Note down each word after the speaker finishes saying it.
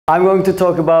I'm going to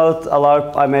talk about a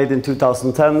LARP I made in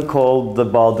 2010 called the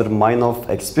Baader Meinhof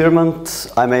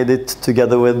experiment. I made it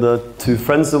together with two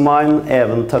friends of mine,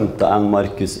 Even Tømte and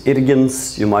Markus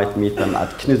Irgens. You might meet them at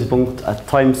Knutepunkt at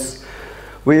times.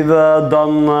 We've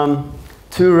done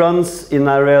 2 runs in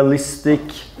a realistic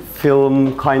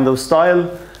film kind of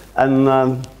style,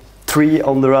 and 3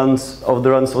 of the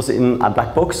runs was in a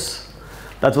black box.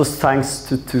 That was thanks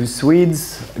to 2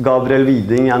 Swedes, Gabriel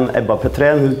Widing and Ebba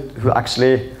Petrén, who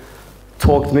actually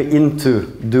talked me into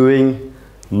doing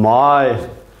my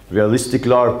realistic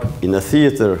LARP in a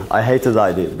theater. I hated the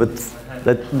idea,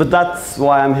 but that's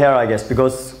why I'm here, I guess,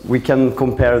 because we can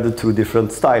compare the 2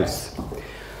 different styles.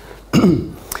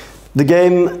 The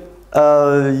game,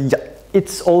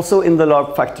 it's also in the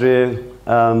LARP Factory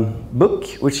book,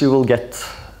 which you will get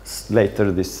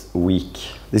later this week.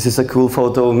 This is a cool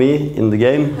photo of me in the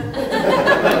game.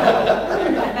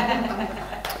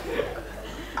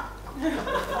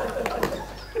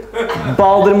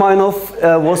 Baader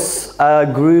Meinhof was a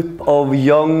group of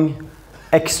young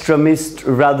extremist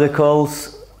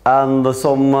radicals, and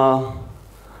some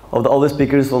of the other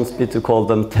speakers want me to call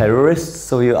them terrorists,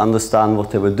 so you understand what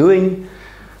they were doing.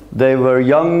 They were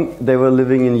young, they were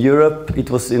living in Europe. It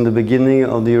was in the beginning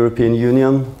of the European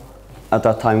Union, at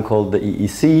that time called the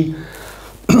EEC.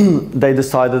 They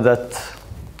decided that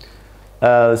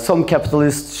some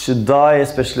capitalists should die,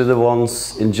 especially the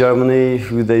ones in Germany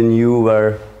who they knew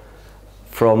were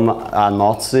from a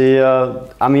Nazi.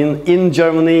 I mean, in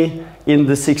Germany, in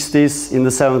the 60s, in the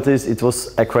 70s, it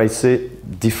was a crazy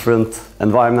different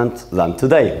environment than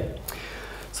today.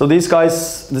 So these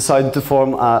guys decided to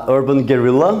form an urban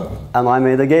guerrilla, and I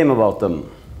made a game about them.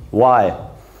 Why?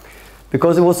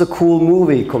 Because it was a cool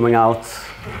movie coming out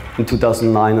in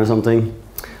 2009 or something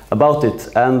about it,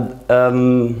 and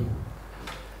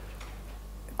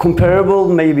comparable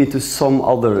maybe to some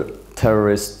other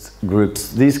terrorist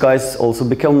groups. These guys also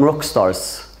become rock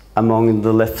stars among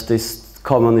the leftist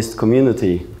communist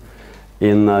community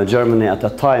in Germany at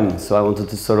that time. So I wanted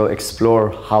to sort of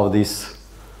explore how these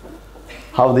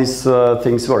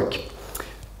things work.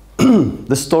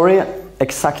 The story,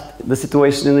 the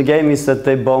situation in the game is that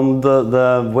they bombed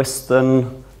the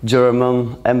Western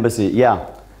German embassy. Yeah,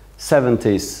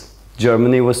 70s.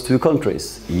 Germany was 2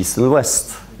 countries, East and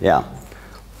West. Yeah,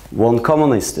 1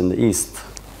 communist in the East,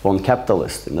 1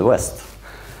 capitalist in the West.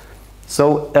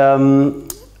 So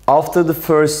after the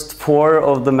first 4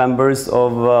 of the members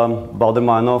of Baader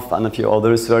Meinhof and a few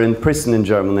others were in prison in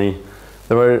Germany,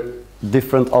 there were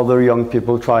different other young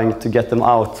people trying to get them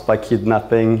out by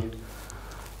kidnapping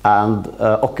and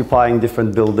occupying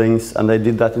different buildings, and they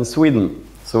did that in Sweden.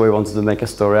 So we wanted to make a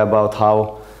story about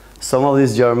how some of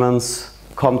these Germans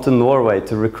come to Norway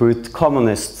to recruit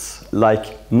communists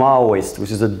like Maoists,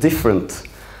 which is a different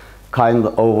kind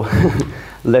of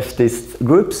leftist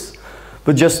groups,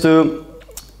 but just to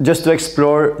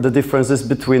explore the differences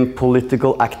between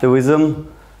political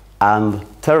activism and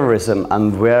terrorism,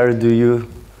 and where do you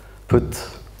put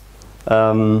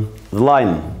the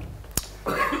line.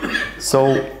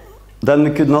 So then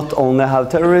we could not only have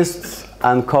terrorists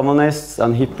and communists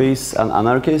and hippies and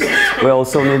anarchists, we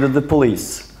also needed the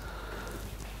police.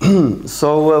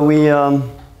 So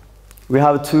we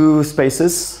have 2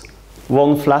 spaces,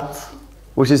 1 flat,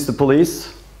 which is the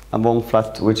police, and 1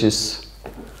 flat, which is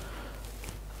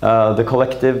the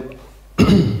collective.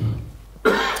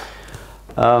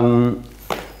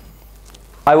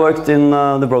 I worked in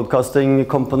the broadcasting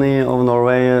company of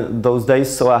Norway those days,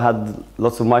 so I had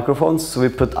lots of microphones. So we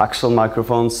put actual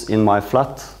microphones in my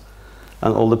flat,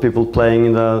 and all the people playing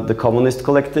in the communist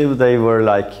collective, they were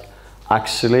like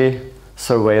actually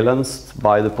surveillanced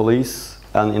by the police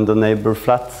and in the neighbor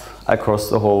flat across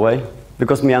the hallway,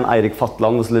 because me and Eirik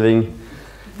Fatland was living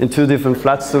in 2 different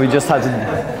flats, so we just had to.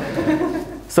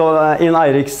 So in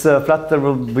Eirik's flat there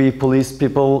will be police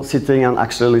people sitting and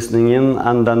actually listening in,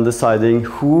 and then deciding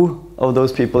who of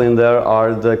those people in there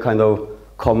are the kind of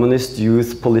communist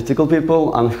youth political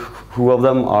people, and who of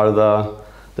them are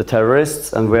the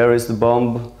terrorists, and where is the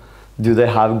bomb, do they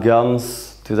have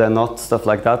guns, do they not, stuff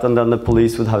like that. And then the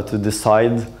police would have to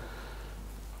decide,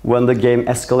 when the game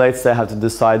escalates, they have to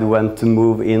decide when to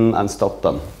move in and stop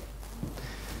them.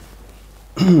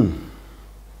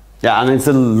 Yeah, and it's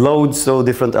a loads of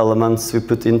different elements we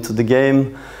put into the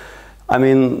game. I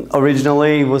mean,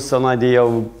 originally it was an idea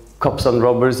of cops and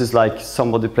robbers. It's like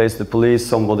somebody plays the police,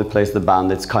 somebody plays the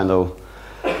bandits, kind of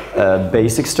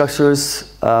basic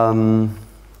structures.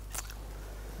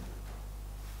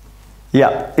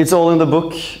 Yeah, it's all in the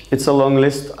book. It's a long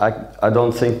list. I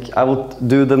don't think I will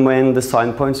do the main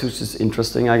design points, which is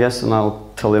interesting, I guess, and I'll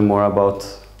tell you more about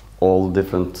all the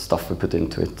different stuff we put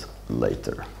into it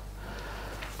later.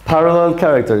 Parallel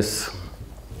characters.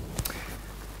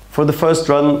 For the first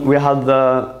run, we had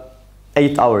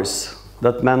 8 hours.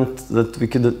 That meant that we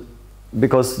could,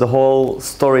 because the whole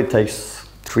story takes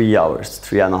 3 hours,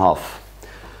 3.5.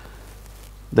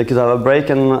 They could have a break,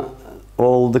 and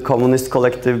all the communist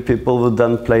collective people would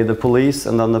then play the police,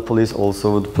 and then the police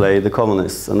also would play the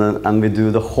communists, and we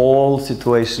do the whole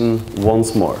situation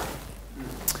once more.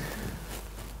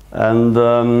 And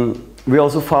we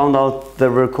also found out they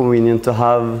were convenient to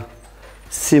have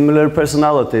similar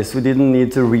personalities. We didn't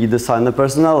need to redesign the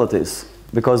personalities,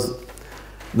 because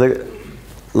the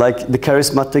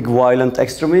charismatic violent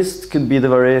extremist could be the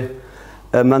very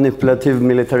manipulative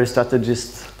military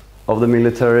strategist of the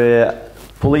military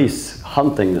police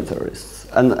hunting the terrorists,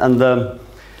 and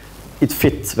it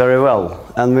fit very well.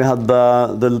 And we had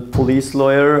the police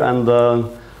lawyer and the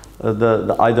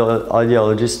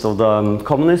ideologist of the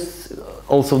communists,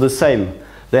 also the same.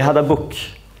 They had a book.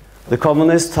 The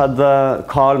communists had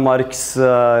Karl Marx'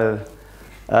 book,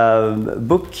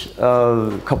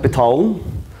 Kapitalen,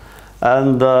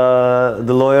 and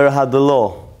the lawyer had the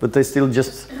law, but they still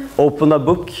just opened a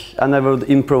book and they would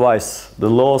improvise. The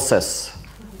law says,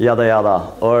 yada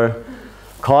yada, or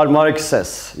Karl Marx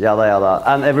says, yada yada,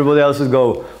 and everybody else would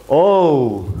go,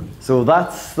 oh, so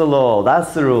that's the law,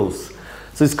 that's the rules.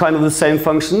 So it's kind of the same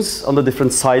functions on the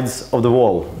different sides of the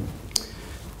wall.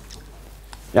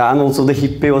 Yeah, and also the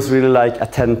hippie was really like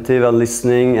attentive and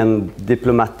listening and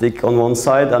diplomatic on one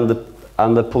side, and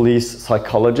the police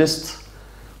psychologist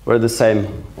were the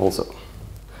same also.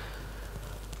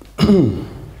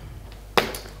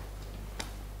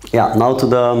 Yeah, now to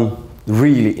the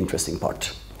really interesting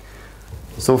part.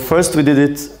 So first we did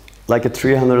it like a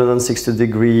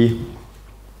 360-degree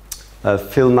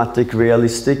filmatic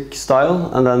realistic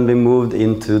style, and then we moved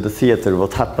into the theater,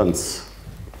 what happens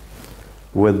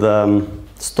with the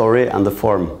story and the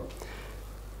form.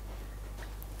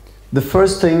 The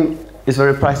first thing is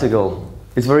very practical.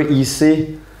 It's very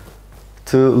easy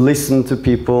to listen to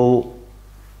people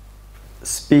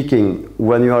speaking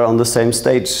when you are on the same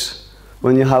stage.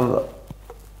 When you have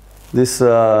these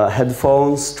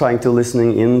headphones trying to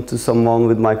listen in to someone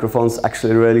with microphones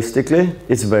actually realistically,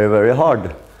 it's very, very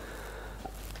hard.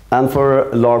 And for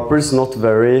LARPers, not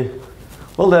very,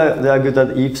 well, they are good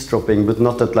at eavesdropping, but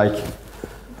not at like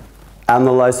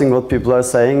analyzing what people are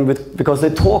saying, but because they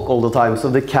talk all the time, so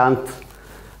they can't,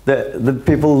 the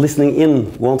people listening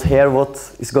in won't hear what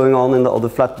is going on in the other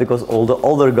flat, because all the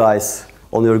other guys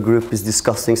on your group is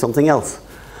discussing something else.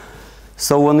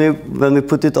 So when we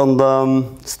put it on the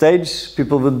stage,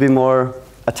 people would be more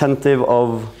attentive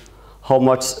of how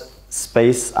much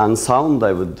space and sound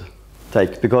they would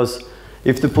take, because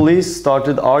if the police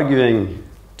started arguing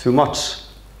too much,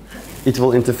 it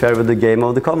will interfere with the game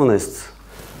of the communists.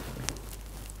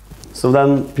 So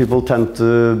then people tend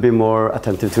to be more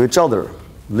attentive to each other,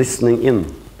 listening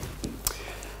in.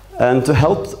 And to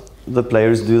help the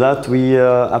players do that, we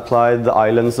applied the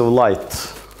islands of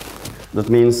light. That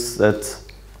means that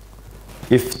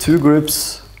if two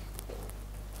groups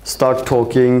start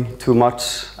talking too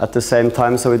much at the same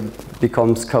time, so it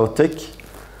becomes chaotic,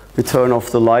 we turn off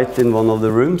the light in one of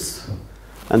the rooms,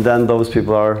 and then those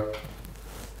people are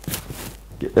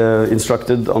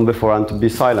instructed on beforehand to be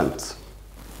silent.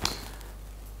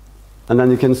 And then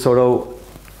you can sort of,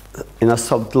 in a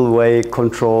subtle way,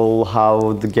 control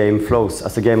how the game flows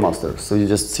as a game master. So you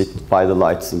just sit by the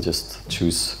lights and just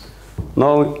choose.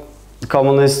 No, the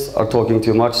communists are talking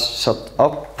too much, shut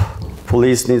up.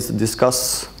 Police needs to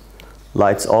discuss,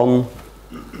 lights on.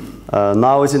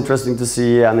 Now it's interesting to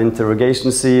see an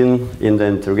interrogation scene in the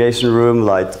interrogation room,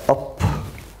 light up.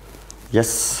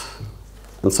 Yes.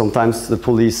 And sometimes the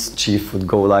police chief would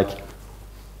go like,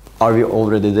 are we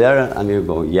already there? And you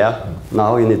go, yeah,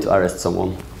 now you need to arrest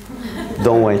someone.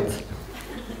 Don't wait.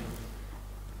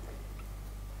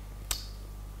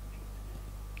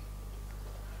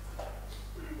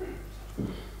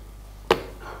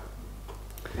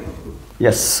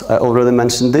 Yes, I already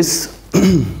mentioned this.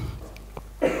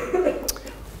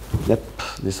 Yep,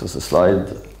 this was a slide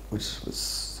which was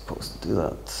supposed to do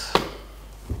that.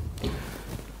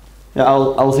 Yeah,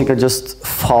 I'll think I just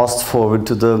fast forward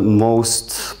to the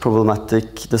most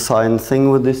problematic design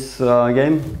thing with this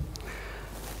game.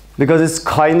 Because it's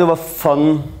kind of a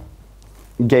fun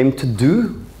game to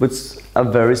do, but it's a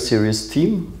very serious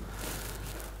team.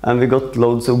 And we got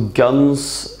loads of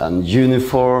guns and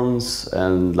uniforms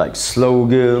and like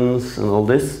slogans and all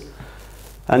this.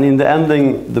 And in the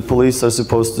ending, the police are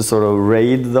supposed to sort of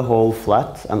raid the whole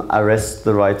flat and arrest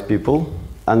the right people.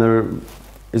 And there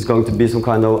is going to be some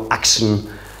kind of action,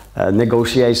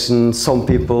 negotiation. Some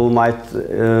people might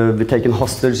be taken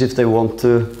hostage if they want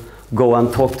to go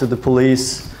and talk to the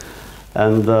police,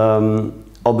 and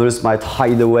others might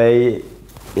hide away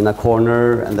in a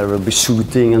corner, and there will be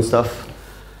shooting and stuff.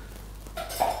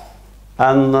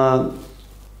 And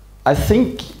I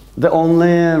think the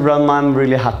only run I'm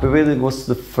really happy with it was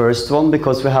the first one,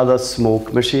 because we had a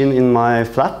smoke machine in my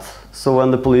flat. So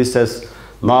when the police says,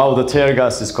 "Now the tear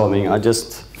gas is coming," I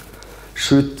just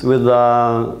shoot with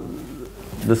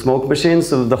the smoke machine,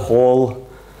 so the whole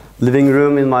living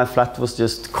room in my flat was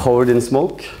just covered in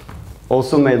smoke.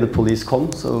 Also made the police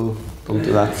come, so don't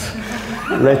do that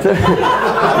later.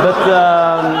 But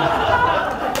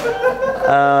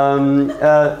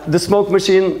the smoke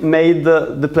machine made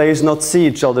the players not see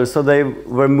each other, so they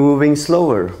were moving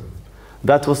slower.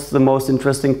 That was the most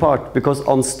interesting part, because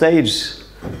on stage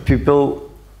people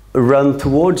run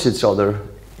towards each other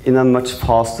in a much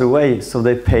faster way, so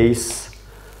they pace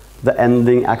the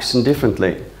ending action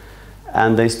differently,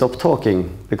 and they stop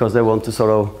talking because they want to sort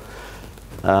of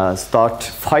start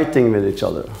fighting with each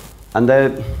other. And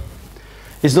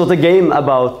it's not a game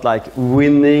about like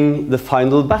winning the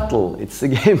final battle. It's a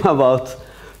game about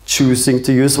choosing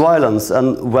to use violence,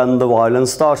 and when the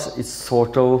violence starts, it's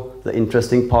sort of the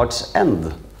interesting parts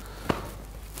end.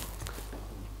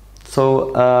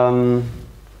 So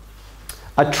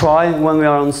I try when we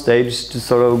are on stage to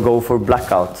sort of go for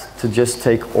blackout, to just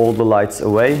take all the lights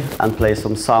away and play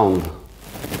some sound.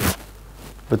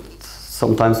 But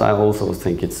sometimes I also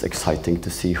think it's exciting to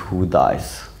see who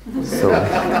dies. So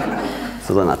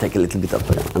then I take a little bit up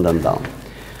and then down.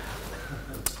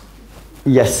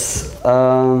 Yes.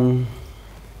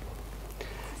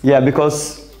 Yeah,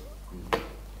 because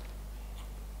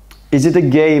is it a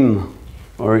game,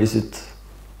 or is it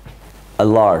a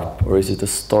LARP, or is it a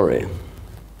story?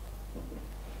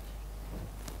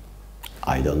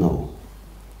 I don't know.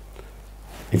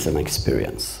 It's an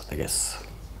experience, I guess.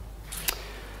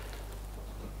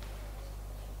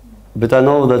 But I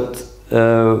know that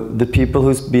the people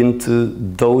who's been to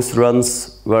those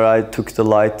runs where I took the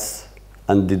lights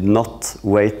and did not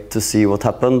wait to see what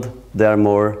happened, they are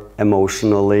more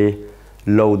emotionally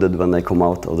loaded when they come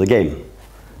out of the game.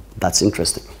 That's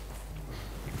interesting.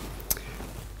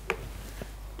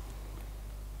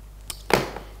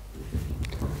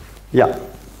 Yeah,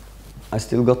 I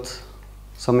still got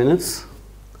some minutes.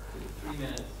 3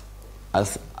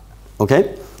 minutes.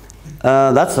 Okay,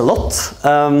 that's a lot.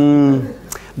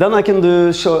 Then I can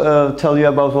tell you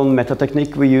about one meta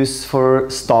technique we use for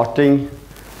starting.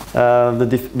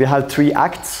 We have 3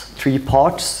 acts, 3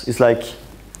 parts. It's like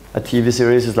a TV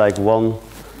series. It's like one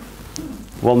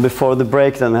before the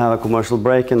break, then we have a commercial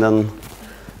break, and then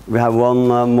we have one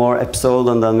more episode,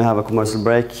 and then we have a commercial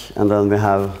break, and then we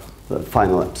have the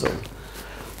final episode.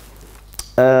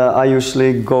 I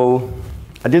usually go.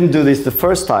 I didn't do this the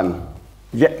first time.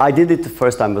 Yeah, I did it the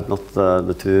first time, but not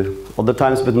the 2 other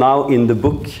times. But now in the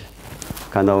book,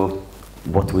 kind of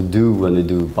what we do when we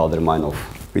do Baader Meinhof,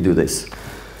 we do this.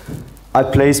 I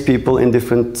place people in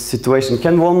different situations.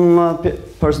 Can one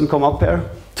person come up here?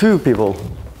 2 people.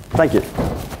 Thank you.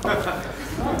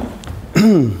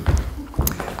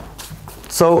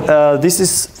 So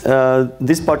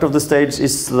this part of the stage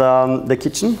is the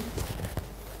kitchen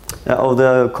of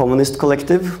the communist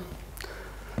collective.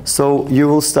 So you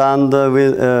will stand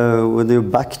with your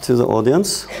back to the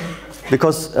audience,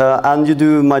 because and you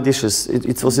do my dishes.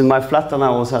 It was in my flat, and I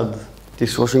always had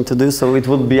dishwashing to do, so it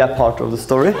would be a part of the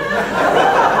story.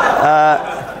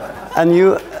 And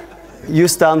you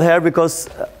stand here because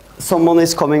someone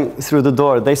is coming through the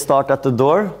door. They start at the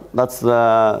door. That's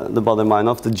the Baader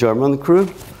Meinhof, the German crew.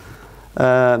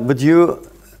 But you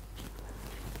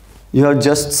have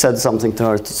just said something to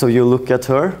her, so you look at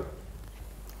her.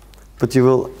 But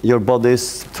your body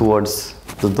is towards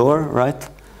the door, right?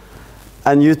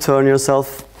 And you turn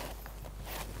yourself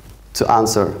to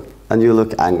answer, and you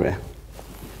look angry.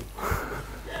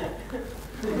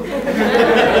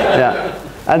 Yeah.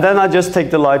 And then I just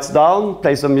take the lights down,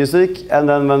 play some music, and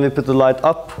then when we put the light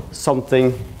up,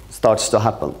 something starts to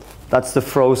happen. That's the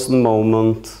frozen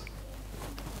moment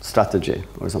strategy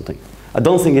or something. I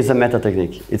don't think it's a meta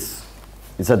technique. It's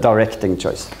a directing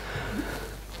choice.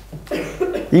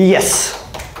 Yes.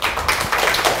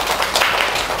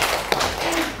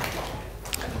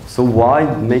 So why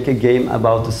make a game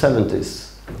about the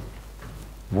 70s?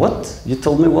 What? You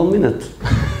told me 1 minute.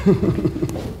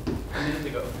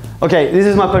 Okay, this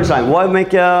is my punchline. Why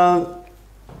make a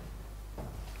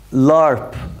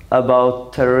LARP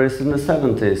about terrorists in the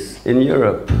 70s in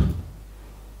Europe?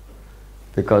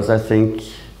 Because I think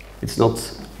it's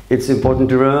important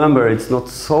to remember it's not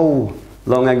so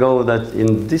long ago that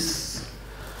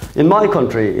in my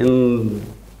country, in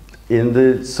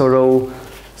the sort of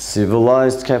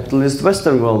civilized capitalist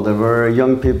Western world, there were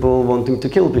young people wanting to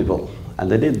kill people, and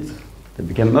they did. They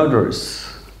became murderers.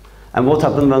 And what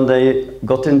happened when they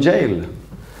got in jail?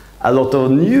 A lot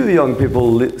of new young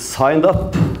people signed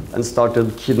up and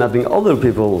started kidnapping other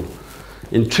people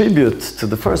in tribute to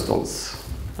the first ones.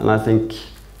 And I think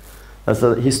that's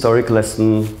a historic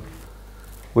lesson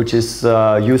which is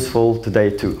useful today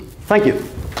too. Thank you.